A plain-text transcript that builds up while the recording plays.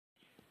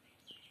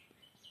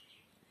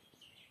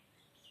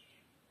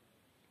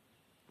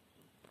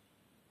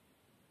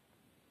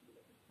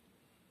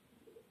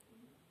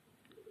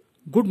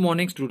Good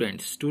morning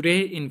students.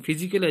 Today in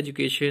physical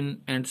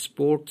education and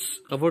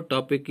sports our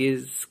topic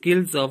is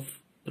skills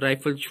of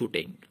rifle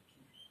shooting.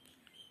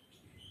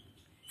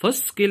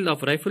 First skill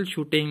of rifle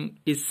shooting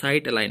is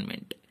sight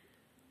alignment.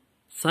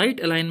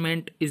 Sight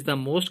alignment is the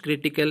most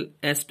critical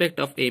aspect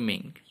of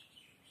aiming.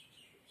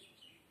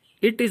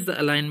 It is the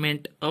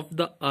alignment of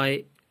the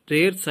eye,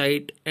 rear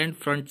sight and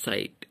front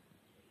sight.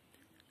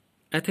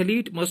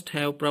 Athlete must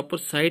have proper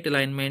sight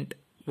alignment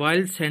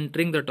while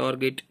centering the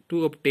target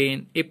to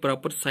obtain a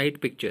proper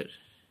sight picture.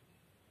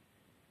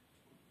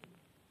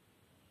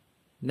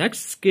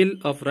 Next skill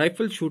of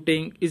rifle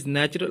shooting is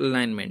natural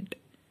alignment.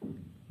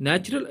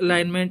 Natural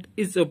alignment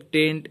is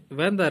obtained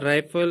when the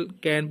rifle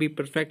can be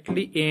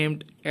perfectly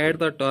aimed at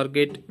the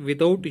target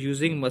without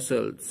using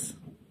muscles.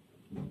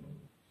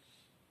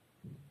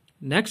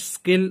 Next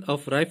skill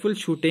of rifle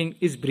shooting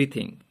is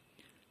breathing.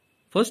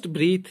 First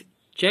breathe,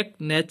 check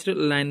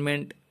natural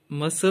alignment,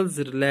 muscles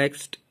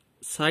relaxed,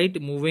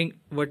 sight moving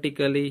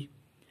vertically.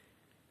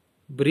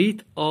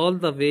 Breathe all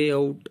the way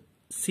out,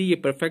 see a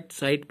perfect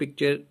sight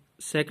picture.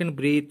 Second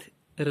breathe,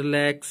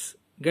 relax,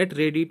 get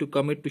ready to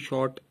commit to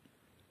shot.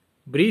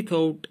 Breathe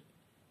out,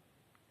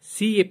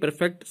 see a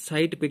perfect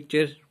sight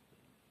picture.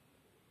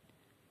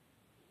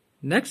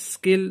 Next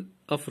skill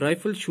of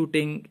rifle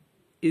shooting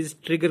is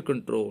trigger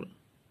control.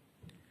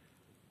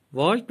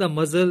 Watch the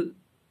muzzle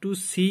to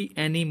see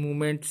any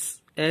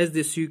movements as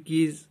they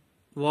squeeze.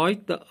 Watch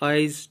the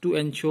eyes to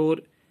ensure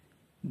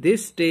they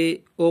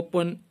stay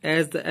open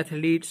as the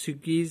athlete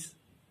squeezes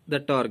the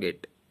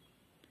target.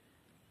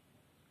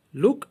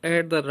 Look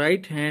at the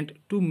right hand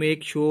to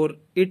make sure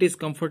it is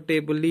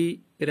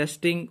comfortably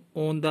resting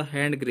on the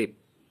hand grip.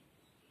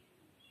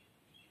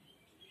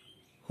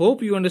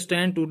 Hope you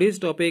understand today's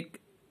topic,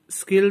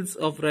 skills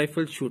of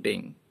rifle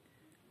shooting.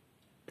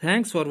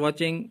 Thanks for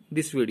watching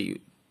this video.